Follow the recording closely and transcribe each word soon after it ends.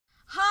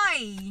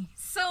Okay,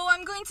 so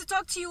I'm going to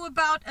talk to you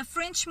about a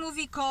French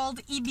movie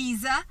called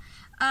Ibiza.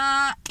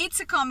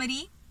 It's a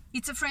comedy.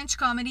 It's a French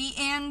comedy,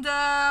 and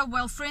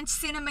well, French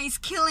cinema is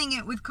killing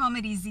it with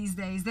comedies these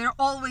days. They're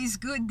always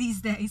good these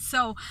days.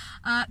 So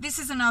this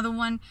is another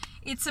one.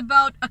 It's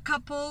about a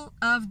couple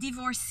of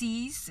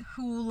divorcees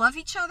who love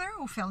each other,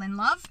 who fell in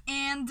love,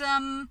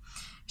 and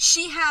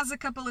she has a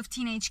couple of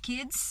teenage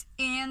kids,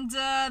 and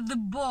the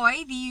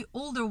boy, the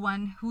older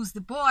one, who's the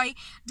boy,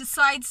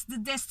 decides the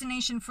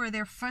destination for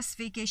their first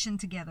vacation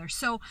together.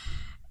 So,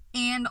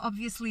 and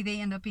obviously they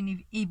end up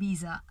in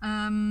Ibiza.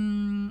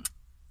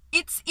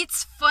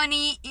 It's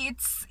funny.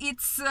 It's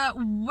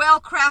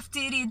well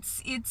crafted.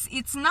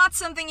 It's not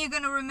something you're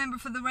gonna remember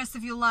for the rest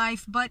of your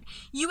life, but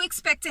you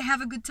expect to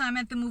have a good time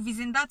at the movies,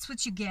 and that's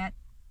what you get.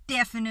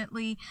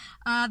 Definitely.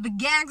 The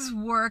gags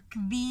work.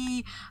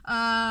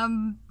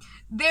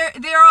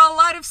 There are a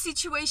lot of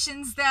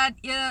situations that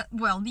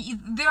well,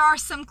 there are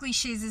some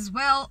cliches as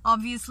well,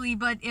 obviously,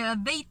 but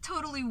they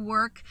totally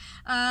work.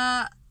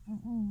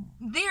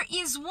 There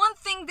is one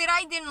thing that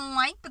I didn't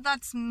like, but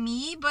that's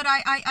me, but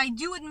I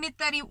do admit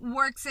that it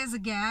works as a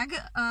gag.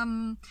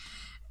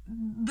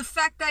 The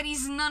fact that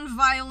he's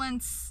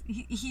non-violence,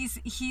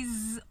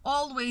 he's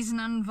always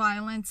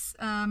non-violence,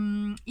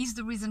 is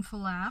the reason for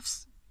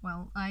laughs.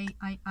 Well,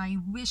 I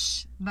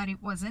wish that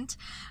it wasn't.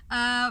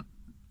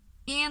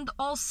 And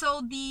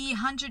also the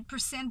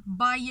 100%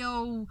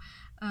 bio,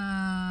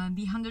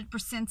 the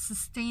 100%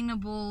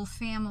 sustainable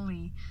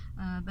family,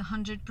 the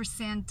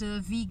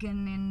 100%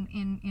 vegan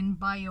and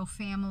bio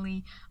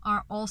family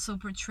are also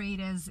portrayed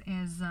as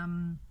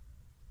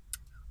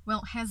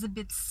well, has a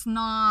bit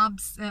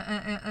snobs,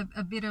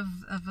 a bit of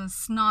a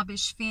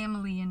snobbish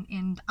family,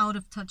 and out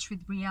of touch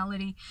with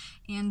reality.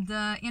 And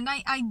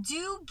I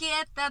do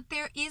get that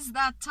there is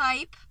that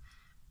type,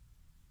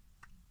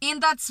 and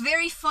that's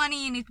very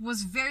funny, and it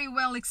was very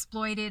well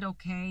exploited,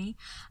 okay,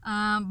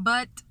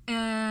 but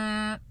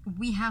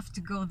we have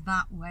to go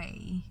that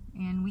way,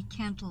 and we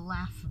can't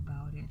laugh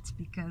about it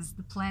because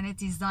the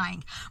planet is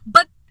dying.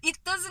 But it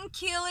doesn't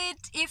kill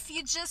it if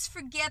you just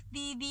forget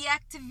the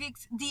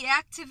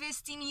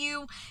activist in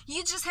you.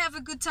 You just have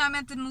a good time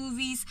at the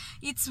movies.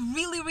 It's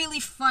really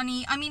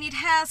funny. I mean, it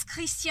has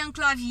Clavier.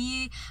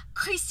 Clavier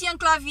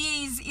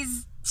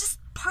is just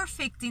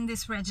perfect in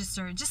this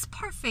register, just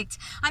perfect.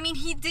 I mean,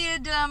 he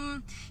did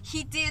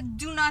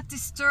Do Not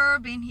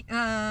Disturb, and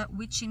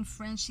which in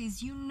French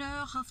is Une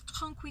heure of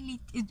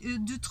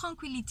de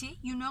tranquillité.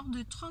 Une heure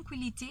de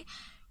tranquillité.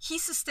 He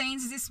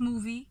sustains this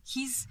movie.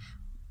 He's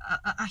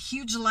a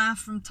huge laugh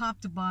from top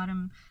to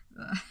bottom.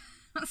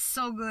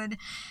 So good.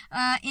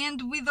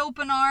 And With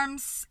Open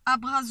Arms, À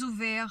Bras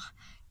Ouverts.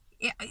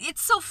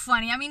 It's so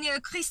funny. I mean,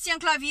 Christian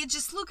Clavier,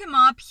 just look him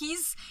up.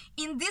 He's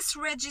in this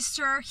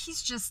register.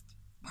 He's just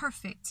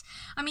perfect.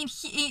 I mean,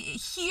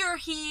 here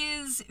he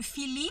is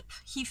Philippe.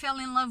 He fell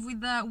in love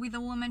with a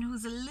woman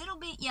who's a little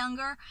bit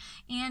younger,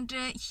 and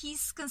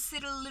he's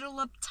considered a little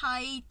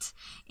uptight,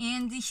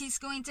 and he's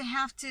going to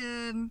have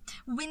to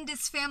win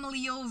this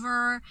family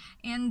over,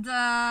 and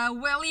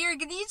well, you're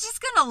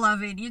just gonna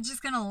love it. You're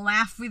just gonna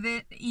laugh with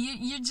it.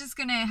 You're just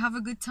gonna have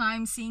a good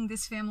time seeing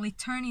this family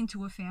turn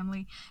into a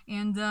family,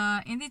 and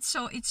it's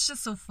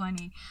just so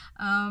funny.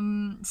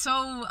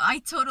 So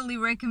I totally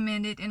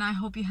recommend it, and I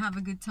hope you have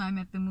a good time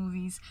at the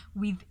movies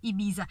with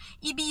Ibiza.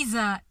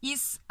 Ibiza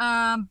is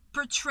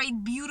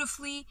portrayed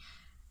beautifully.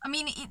 I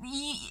mean,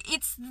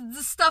 it's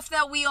the stuff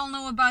that we all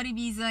know about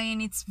Ibiza,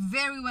 and it's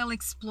very well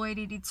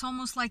exploited. It's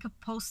almost like a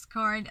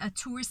postcard, a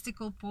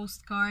touristical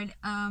postcard.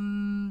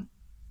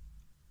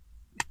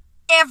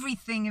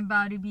 Everything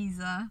about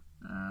Ibiza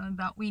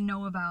that we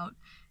know about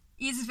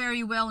is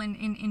very well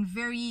and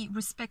very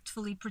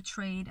respectfully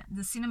portrayed.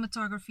 The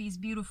cinematography is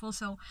beautiful,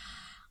 so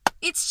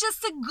it's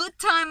just a good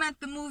time at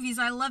the movies.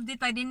 I loved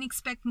it. I didn't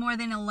expect more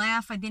than a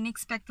laugh. I didn't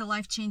expect a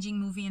life-changing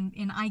movie,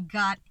 and I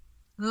got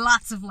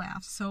lots of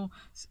laughs. So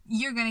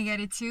you're gonna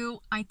get it too.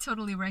 I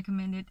totally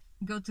recommend it.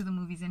 Go to the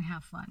movies and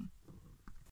have fun.